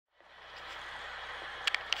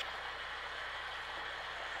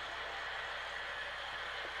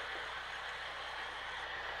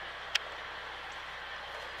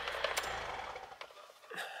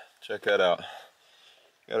Check that out.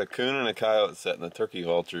 Got a coon and a coyote set, and the turkey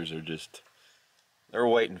vultures are just, they're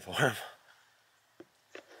waiting for him.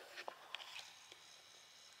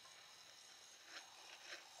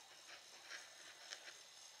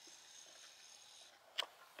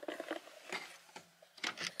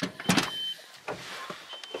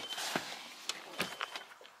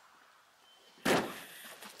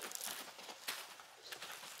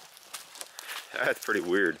 That's pretty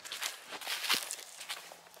weird.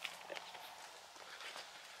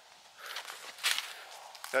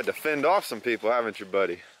 Had to fend off some people, haven't you,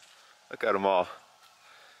 buddy? Look at them all.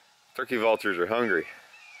 Turkey vultures are hungry.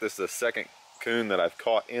 This is the second coon that I've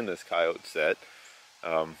caught in this coyote set.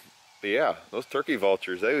 But yeah, those turkey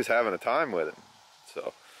vultures, they was having a time with it.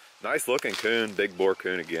 So, nice looking coon, big bore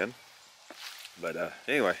coon again. But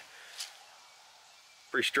anyway,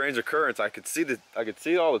 pretty strange occurrence. I could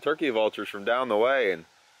see all the turkey vultures from down the way, and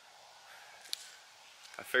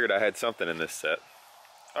I figured I had something in this set.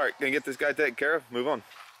 All right, gonna get this guy taken care of, move on.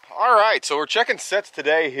 All right, so we're checking sets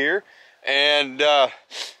today here, and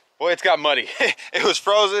boy, it's got muddy. It was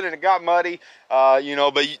frozen and it got muddy, you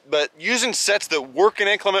know, but using sets that work in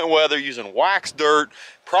inclement weather, using wax dirt,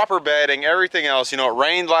 proper bedding, everything else. You know, it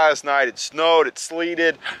rained last night, it snowed, it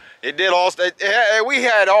sleeted, it did all, we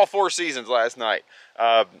had all 4 seasons last night.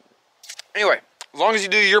 Anyway, as long as you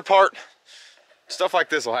do your part, stuff like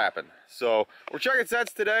this will happen. So we're checking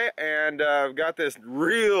sets today, and I've got this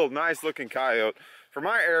real nice looking coyote. For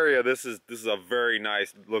my area, this is a very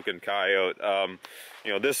nice looking coyote.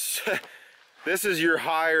 You know, this this is your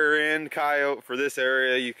higher end coyote for this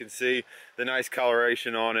area. You can see the nice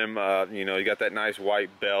coloration on him. You know, you got that nice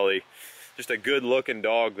white belly. Just a good looking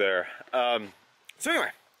dog there. So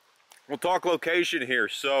anyway, we'll talk location here.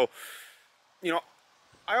 So, you know,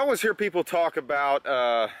 I always hear people talk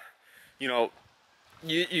about, you know,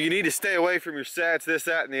 you need to stay away from your sets, this,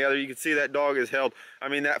 that, and the other. You can see that dog is held. I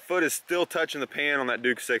mean, that foot is still touching the pan on that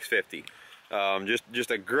Duke 650. Just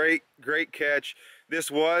a great catch. This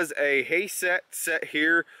was a hay set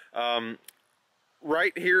here,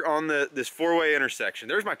 right here on this 4-way intersection.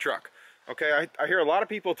 There's my truck. Okay, I hear a lot of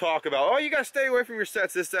people talk about, oh, you got to stay away from your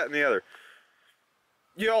sets, this, that, and the other.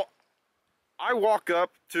 You know, I walk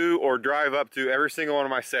up to or drive up to every single one of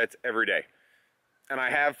my sets every day, and I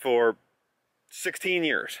have for 16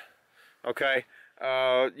 years. Okay,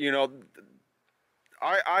 you know,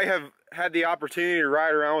 I have had the opportunity to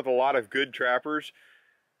ride around with a lot of good trappers.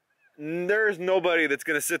 There's nobody that's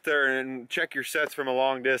going to sit there and check your sets from a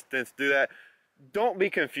long distance, do that. Don't be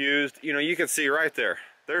confused. You know, you can see right there.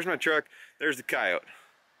 There's my truck. There's the coyote.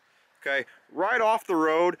 Okay, right off the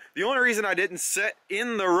road. The only reason I didn't set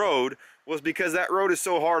in the road was because that road is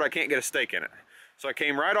so hard I can't get a stake in it. So I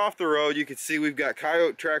came right off the road. You can see we've got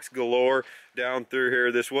coyote tracks galore down through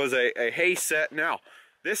here. This was a hay set. Now,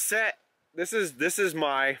 this set, this is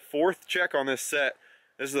my 4th check on this set.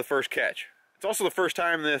 This is the first catch. It's also the first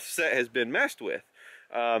time this set has been messed with.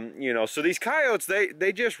 You know, so these coyotes,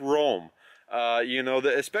 they just roam. You know,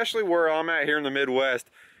 especially where I'm at here in the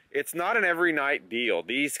Midwest, it's not an every night deal.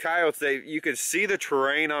 These coyotes, you can see the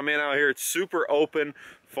terrain I'm in out here. It's super open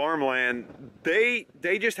farmland. They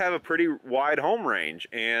just have a pretty wide home range,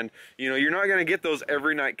 and you know, you're not going to get those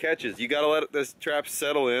every night catches. You got to let this trap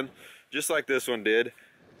settle in, just like this one did.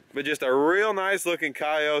 But just a real nice looking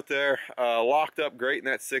coyote there, locked up great in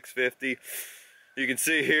that 650. You can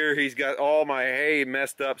see here he's got all my hay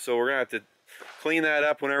messed up, so we're gonna have to clean that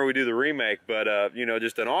up whenever we do the remake. But you know,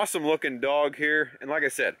 just an awesome looking dog here, and like I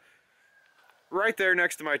said, right there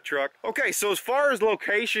next to my truck. Okay, so as far as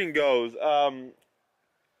location goes,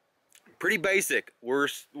 pretty basic. We're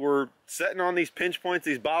setting on these pinch points,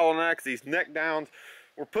 these bottlenecks, these neck downs.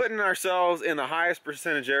 We're putting ourselves in the highest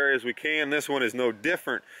percentage areas we can. This one is no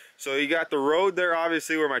different. So you got the road there,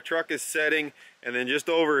 obviously, where my truck is setting, and then just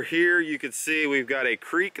over here you can see we've got a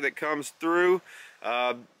creek that comes through,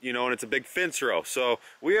 you know, and it's a big fence row. So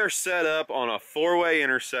we are set up on a 4-way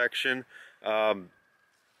intersection,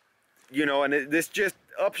 you know, and this just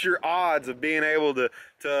ups your odds of being able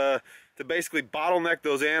to basically bottleneck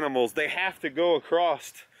those animals. They have to go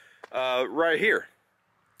across right here,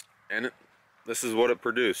 and this is what it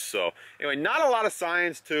produced. So anyway, not a lot of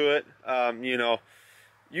science to it. You know,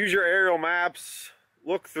 use your aerial maps,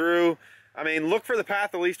 look through. I mean, look for the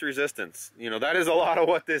path of least resistance. You know, that is a lot of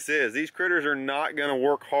what this is. These critters are not going to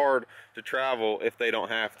work hard to travel if they don't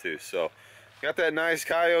have to. So got that nice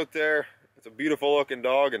coyote there. It's a beautiful looking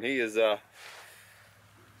dog, and he is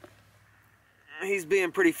he's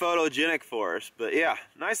being pretty photogenic for us. But yeah,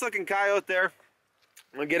 nice looking coyote there.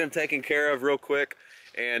 I'm gonna get him taken care of real quick,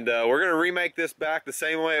 and we're gonna remake this back the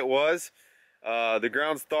same way it was. The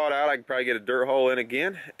ground's thawed out. I can probably get a dirt hole in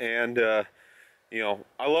again, and you know,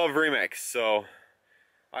 I love remakes, so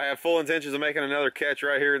I have full intentions of making another catch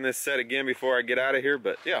right here in this set again before I get out of here.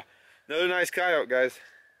 But yeah, another nice coyote, guys.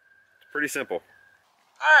 It's pretty simple.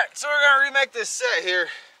 All right, so we're gonna remake this set here.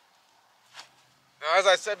 Now, as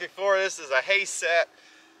I said before, this is a hay set.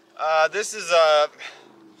 This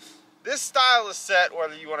style of set,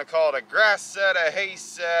 whether you want to call it a grass set, a hay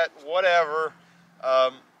set, whatever,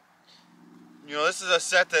 you know, this is a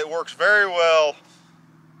set that works very well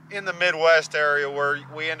in the Midwest area where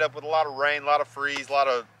we end up with a lot of rain, a lot of freeze, a lot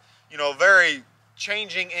of, you know, very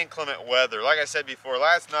changing inclement weather. Like I said before,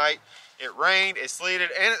 last night it rained, it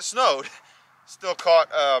sleeted, and it snowed. Still caught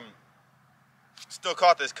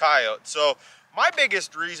this coyote. So my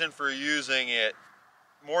biggest reason for using it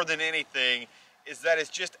more than anything is that it's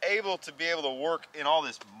just able to work in all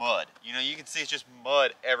this mud. You know, you can see it's just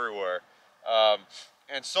mud everywhere.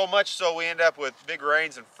 And so much so we end up with big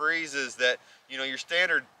rains and freezes that, you know, your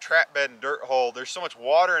standard trap bed and dirt hole, there's so much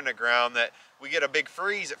water in the ground that we get a big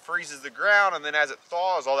freeze, it freezes the ground, and then as it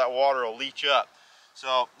thaws, all that water will leach up.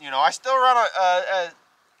 So, you know, I still run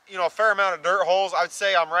a fair amount of dirt holes. I would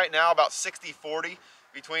say I'm right now about 60-40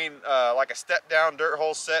 between like a step down dirt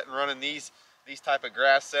hole set and running these type of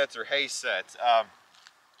grass sets or hay sets.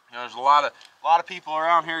 You know, there's a lot of people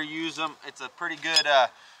around here use them. It's a pretty good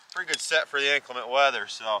set for the inclement weather.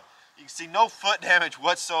 So you can see no foot damage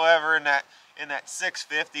whatsoever in that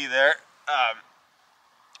 650 there.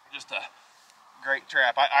 Just a great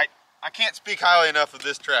trap. I can't speak highly enough of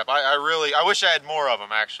this trap. I wish I had more of them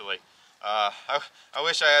actually. I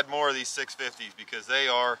wish I had more of these 650s because they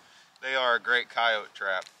are a great coyote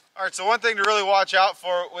trap. All right, so one thing to really watch out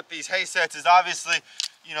for with these hay sets is obviously,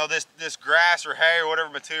 you know, this grass or hay or whatever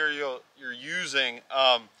material you're using,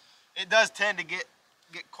 it does tend to get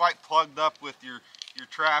quite plugged up with your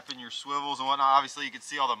trap and your swivels and whatnot. Obviously you can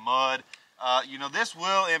see all the mud. You know, this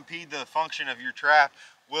will impede the function of your trap.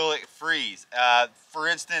 Will it freeze? For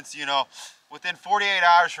instance, you know, within 48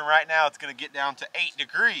 hours from right now, it's going to get down to 8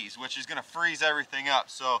 degrees, which is going to freeze everything up.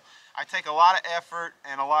 So I take a lot of effort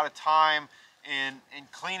and a lot of time in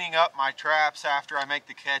cleaning up my traps after I make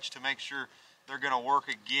the catch to make sure they're going to work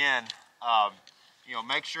again. You know,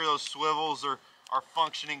 make sure those swivels are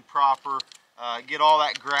functioning proper. Get all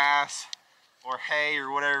that grass or hay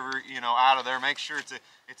or whatever, you know, out of there. Make sure it's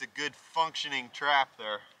a good functioning trap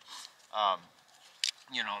there.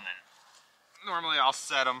 You know, and then normally I'll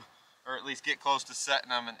set them, or at least get close to setting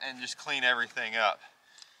them, and just clean everything up.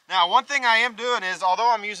 Now, one thing I am doing is,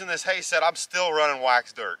 although I'm using this hay set, I'm still running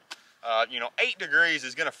wax dirt. You know, 8 degrees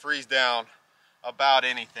is going to freeze down about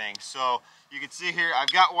anything. So you can see here,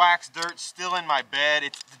 I've got wax dirt still in my bed.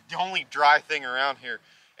 It's the only dry thing around here,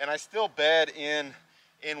 and I still bed in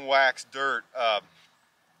wax dirt.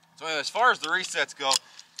 So anyway, as far as the resets go,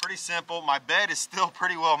 pretty simple. My bed is still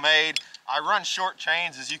pretty well made. I run short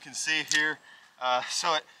chains, as you can see here,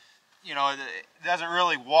 so it, you know, it doesn't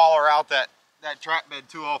really waller out that trap bed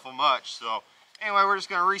too awful much. So anyway, we're just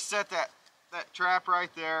going to reset that trap right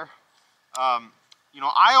there. You know,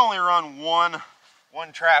 I only run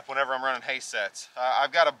one trap whenever I'm running hay sets.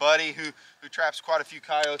 I've got a buddy who traps quite a few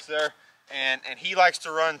coyotes there, and he likes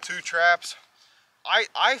to run 2 traps.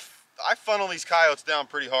 I funnel these coyotes down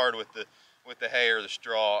pretty hard with the hay or the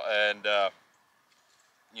straw, and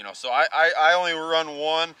you know, so I only run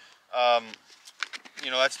one. You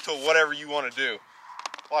know, that's to whatever you want to do.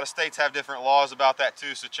 A lot of states have different laws about that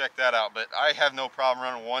too, so check that out. But I have no problem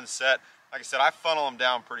running one set. Like I said, I funnel them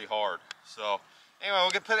down pretty hard. So anyway,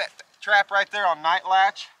 we're gonna put that trap right there on night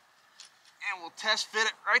latch, and we'll test fit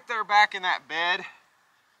it right there back in that bed.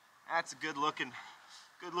 That's a good looking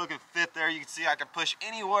fit there. You can see I can push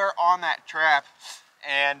anywhere on that trap,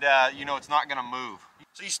 and you know, it's not gonna move.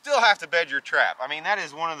 So you still have to bed your trap. I mean, that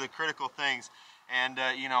is one of the critical things. And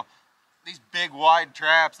you know, these big wide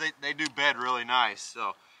traps, they do bed really nice.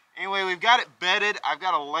 So anyway, we've got it bedded. I've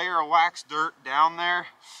got a layer of wax dirt down there.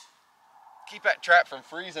 Keep that trap from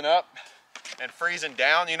freezing up and freezing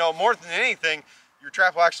down. You know, more than anything, your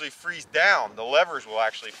trap will actually freeze down. The levers will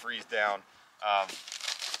actually freeze down.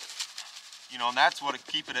 You know, and that's what'll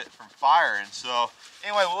keep it from firing. So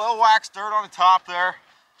anyway, a little wax dirt on the top there.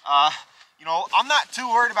 You know, I'm not too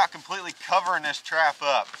worried about completely covering this trap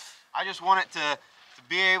up. I just want it to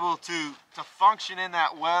be able to function in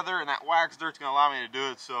that weather, and that wax dirt's gonna allow me to do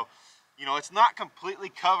it. So, you know, it's not completely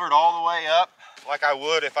covered all the way up like I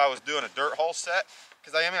would if I was doing a dirt hole set,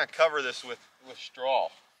 because I am gonna cover this with straw.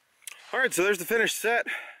 All right, so there's the finished set.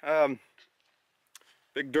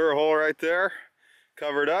 Big dirt hole right there,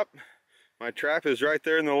 covered up. My trap is right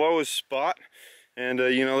there in the lowest spot. And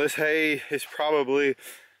you know, this hay is probably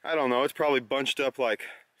I don't know, it's probably bunched up like,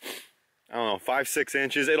 I don't know, 5-6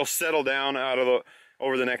 inches. It'll settle down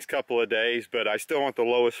over the next couple of days, but I still want the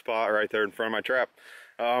lowest spot right there in front of my trap.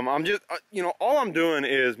 I'm just, you know, all I'm doing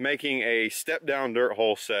is making a step down dirt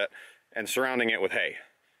hole set and surrounding it with hay.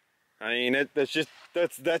 I mean, that's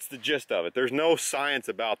the gist of it. There's no science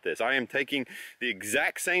about this. I am taking the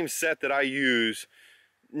exact same set that I use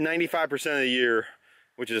 95% of the year,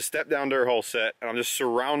 which is a step down dirt hole set, and I'm just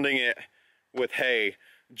surrounding it with hay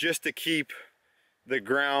just to keep the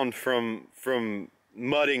ground from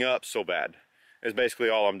mudding up so bad. Is basically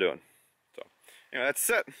all I'm doing. So, anyway, that's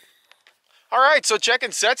set. All right, so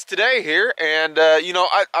checking sets today here, and you know,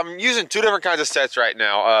 I'm using two different kinds of sets right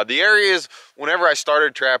now. The areas, whenever I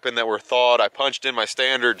started trapping that were thawed, I punched in my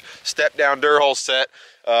standard step down dirt hole set.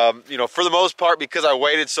 You know, for the most part, because I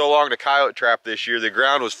waited so long to coyote trap this year, the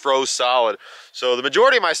ground was froze solid. So the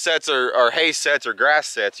majority of my sets are hay sets or grass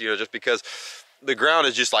sets, you know, just because the ground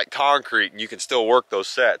is just like concrete and you can still work those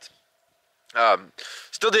sets.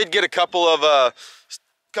 Still did get a couple of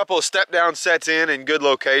step down sets in good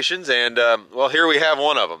locations, and well, here we have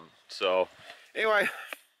one of them. So anyway,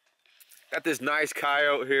 got this nice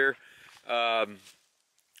coyote here.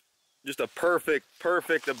 Just a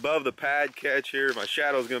perfect above the pad catch here. My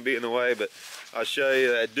shadow's gonna be in the way, but I'll show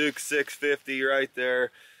you that Duke 650 right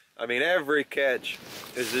there. I mean, every catch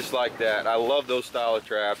is just like that. I love those style of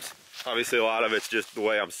traps. Obviously a lot of it's just the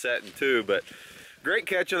way I'm setting too, but great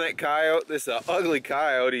catch on that coyote. This is an ugly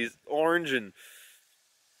coyote. He's orange and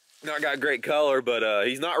not got great color, but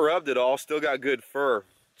he's not rubbed at all. Still got good fur.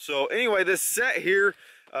 So anyway, this set here,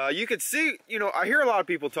 you can see, you know, I hear a lot of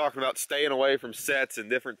people talking about staying away from sets and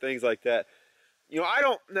different things like that. You know, I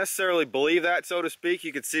don't necessarily believe that, so to speak.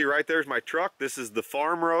 You can see right there's my truck. This is the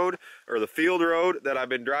farm road or the field road that I've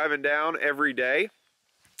been driving down every day.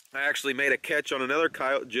 I actually made a catch on another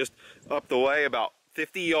coyote just up the way about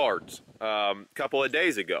 50 yards a couple of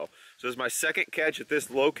days ago. So this is my second catch at this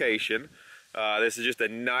location. This is just a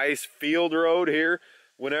nice field road here.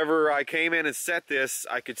 Whenever I came in and set this,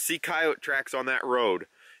 I could see coyote tracks on that road.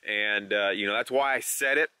 And, you know, that's why I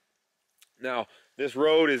set it. Now, this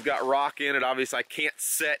road has got rock in it. Obviously, I can't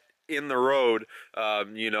set in the road,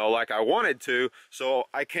 you know, like I wanted to. So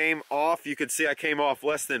I came off, you could see I came off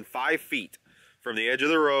less than 5 feet from the edge of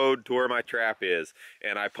the road to where my trap is.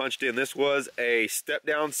 And I punched in. This was a step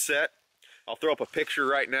down set. I'll throw up a picture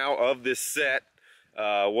right now of this set.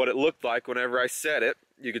 What it looked like whenever I set it.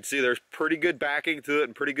 You can see there's pretty good backing to it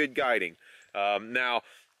and pretty good guiding. Now,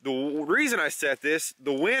 the reason I set this,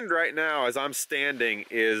 the wind right now as I'm standing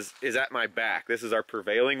is at my back. This is our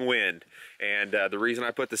prevailing wind. And the reason I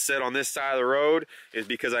put the set on this side of the road is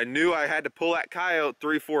because I knew I had to pull that coyote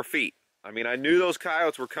 3-4 feet. I mean, I knew those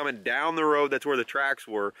coyotes were coming down the road. That's where the tracks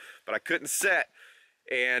were, but I couldn't set.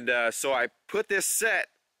 And so I put this set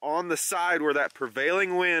on the side where that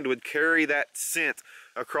prevailing wind would carry that scent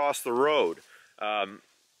across the road.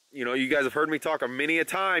 You know, you guys have heard me talk many a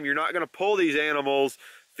time, you're not going to pull these animals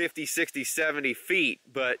 50, 60, 70 feet,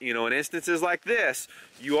 but, you know, in instances like this,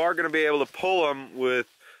 you are going to be able to pull them with,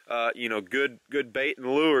 you know, good bait and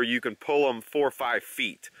lure. You can pull them 4 or 5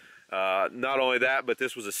 feet. Not only that, but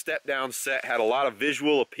this was a step down set, had a lot of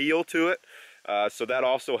visual appeal to it, so that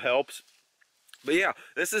also helps. But yeah,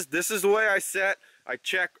 this is the way I set. I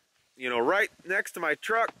check, you know, right next to my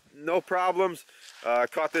truck, no problems.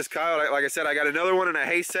 Caught this coyote. Like I said, I got another one in a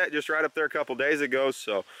hay set just right up there a couple days ago.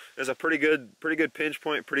 So there's a pretty good pinch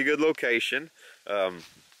point, pretty good location.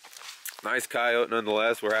 Nice coyote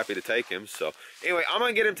nonetheless. We're happy to take him. So anyway, I'm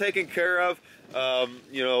gonna get him taken care of.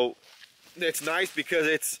 You know, it's nice because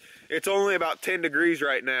it's only about 10 degrees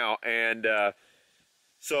right now, and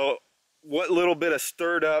so what little bit of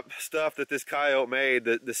stirred up stuff that this coyote made,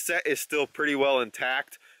 the set is still pretty well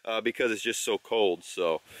intact because it's just so cold.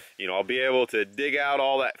 So, you know, I'll be able to dig out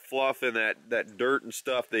all that fluff and that dirt and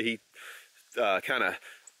stuff that he kind of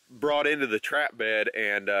brought into the trap bed,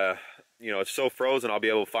 and you know, it's so frozen, I'll be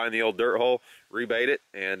able to find the old dirt hole, rebait it,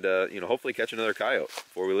 and you know, hopefully catch another coyote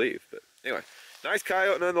before we leave. But anyway, nice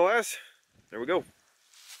coyote nonetheless. There we go.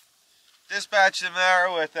 Dispatched him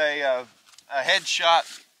there with a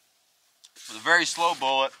headshot with a very slow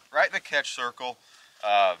bullet right in the catch circle.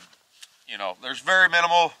 You know, there's very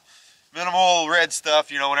minimal red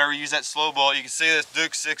stuff. You know, whenever you use that slow bullet, you can see this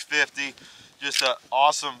Duke 650, just an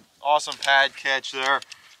awesome pad catch there.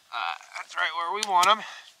 That's right where we want him.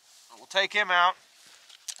 We'll take him out.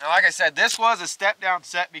 And like I said, this was a step down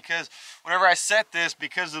set because whenever I set this,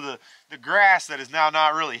 because of the grass that is now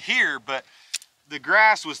not really here, but the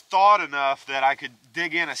grass was thawed enough that I could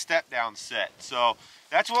dig in a step down set. So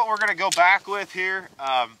that's what we're gonna go back with here.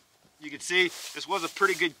 You can see this was a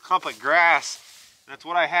pretty good clump of grass That's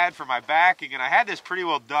what I had for my backing, and I had this pretty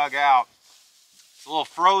well dug out. It's a little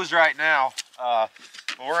froze right now, but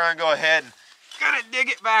we're gonna go ahead and kind of dig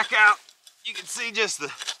it back out. You can see just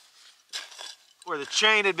where the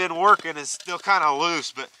chain had been working is still kind of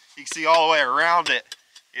loose, but you can see all the way around it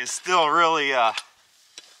is still really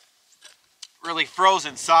really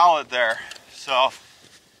frozen solid there. So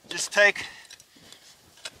just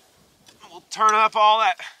we'll turn up all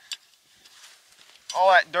that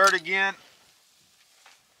dirt again.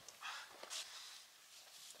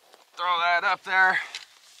 Throw that up there.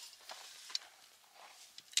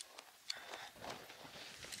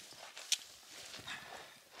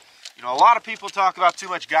 You know, a lot of people talk about too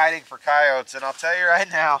much guiding for coyotes, and I'll tell you right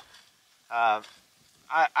now,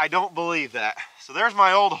 I don't believe that. So there's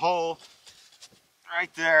my old hole right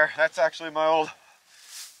there. That's actually my old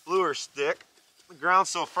lure stick. The ground's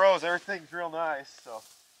so froze, everything's real nice. So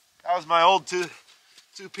that was my old two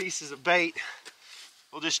pieces of bait.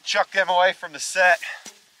 We'll just chuck them away from the set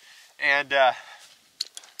and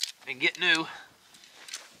get new.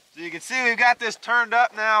 So you can see we've got this turned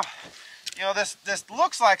up now. You know, this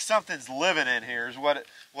looks like something's living in here is what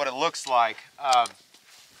it looks like.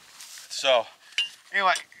 So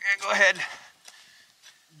anyway, go ahead and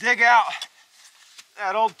dig out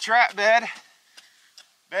that old trap bed.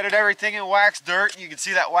 Bedded everything in wax dirt. You can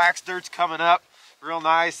see that wax dirt's coming up real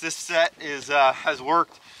nice. This set has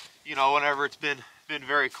worked, you know, whenever it's been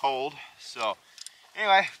very cold. So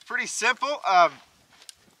anyway, pretty simple.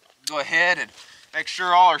 Go ahead and make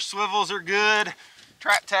sure all our swivels are good.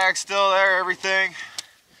 Trap tag's still there, everything.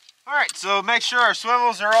 All right, so make sure our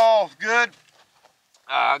swivels are all good.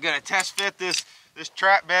 I'm gonna test fit this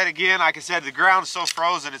trap bed again. Like I said, the ground's so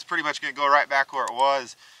frozen, it's pretty much gonna go right back where it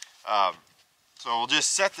was. So we'll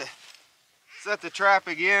just set the trap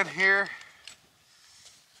again here.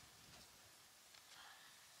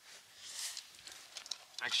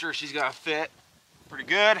 Make sure she's gonna fit pretty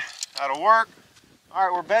good. That'll work. All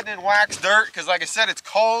right, we're bedding in wax dirt because, like I said, it's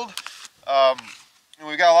cold. And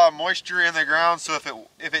we got a lot of moisture in the ground, so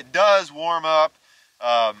if it does warm up,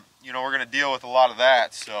 you know, we're gonna deal with a lot of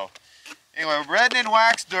that. So anyway, we're bedding in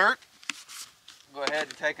wax dirt. Go ahead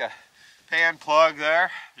and take a pan plug there.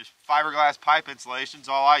 Just fiberglass pipe insulation's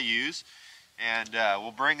all I use, and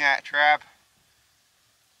we'll bring that trap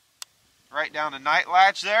right down the night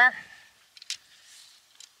latch there.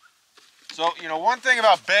 So, you know, one thing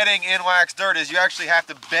about bedding in wax dirt is you actually have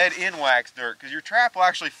to bed in wax dirt because your trap will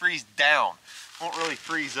actually freeze down. It won't really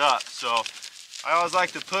freeze up. So I always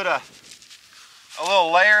like to put a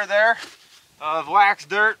little layer there of wax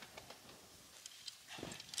dirt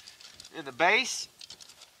in the base.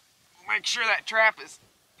 Make sure that trap is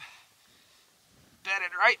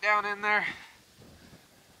bedded right down in there.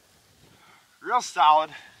 Real solid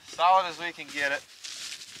as we can get it.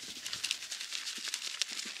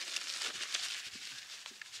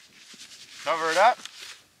 Cover it up.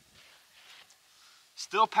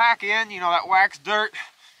 Still pack in, you know, that wax dirt.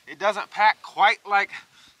 It doesn't pack quite like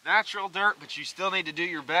natural dirt, but you still need to do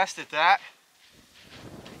your best at that.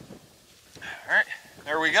 All right,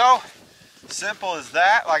 there we go. Simple as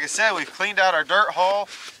that. Like I said, we've cleaned out our dirt hole,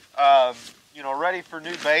 you know, ready for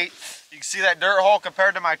new bait. You can see that dirt hole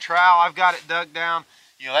compared to my trowel. I've got it dug down.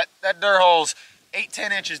 You know, that dirt hole's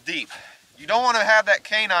 8-10 inches deep. You don't want to have that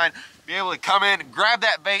canine be able to come in and grab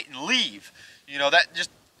that bait and leave. You know, that just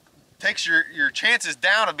takes your chances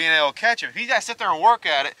down of being able to catch him. If he's got to sit there and work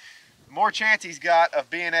at it, the more chance he's got of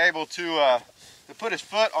being able to put his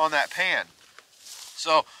foot on that pan.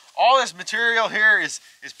 So all this material here is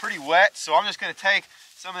pretty wet, so I'm just going to take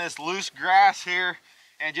some of this loose grass here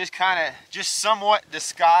and just somewhat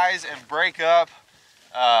disguise and break up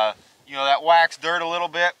you know, that wax dirt a little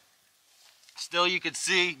bit. Still, you can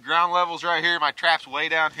see ground levels right here. My trap's way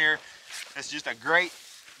down here. It's just a great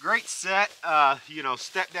set, you know,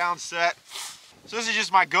 step down set. So this is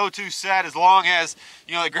just my go-to set as long as,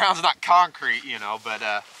 you know, the ground's not concrete, you know, but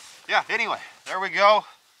yeah, anyway, there we go.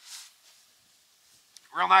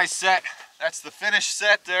 Real nice set. That's the finished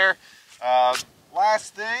set there.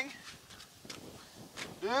 Last thing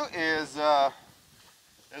to do is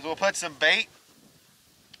we'll put some bait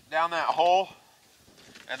down that hole,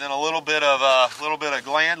 and then a little bit of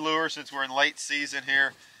gland lure since we're in late season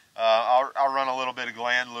here. I'll run a little bit of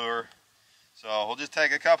gland lure. So we'll just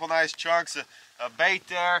take a couple nice chunks of bait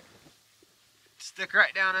there, stick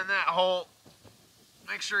right down in that hole.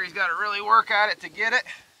 Make sure he's got to really work at it to get it.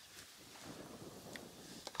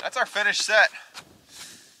 That's our finished set.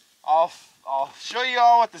 I'll show you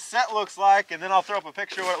all what the set looks like, and then I'll throw up a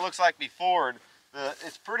picture of what it looks like before. And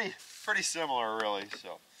it's pretty similar, really.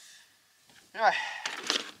 So anyway,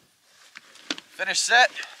 finished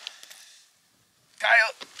set.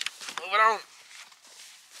 Coyote, move it on.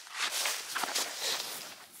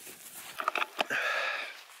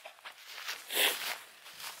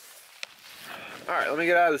 All right, let me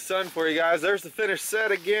get out of the sun for you guys. There's the finished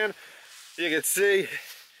set again. You can see,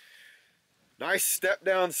 nice step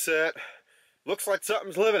down set. Looks like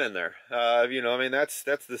something's living in there. You know, I mean, that's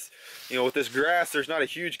this, you know, with this grass, there's not a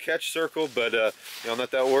huge catch circle, but, you know, I'm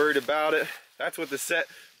not that worried about it. That's what the set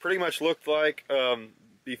pretty much looked like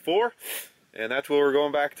before, and that's what we're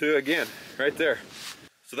going back to again, right there.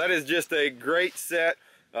 So that is just a great set.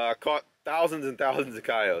 Caught thousands and thousands of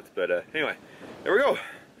coyotes, but anyway, there we go.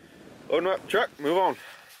 Load them up, truck, move on.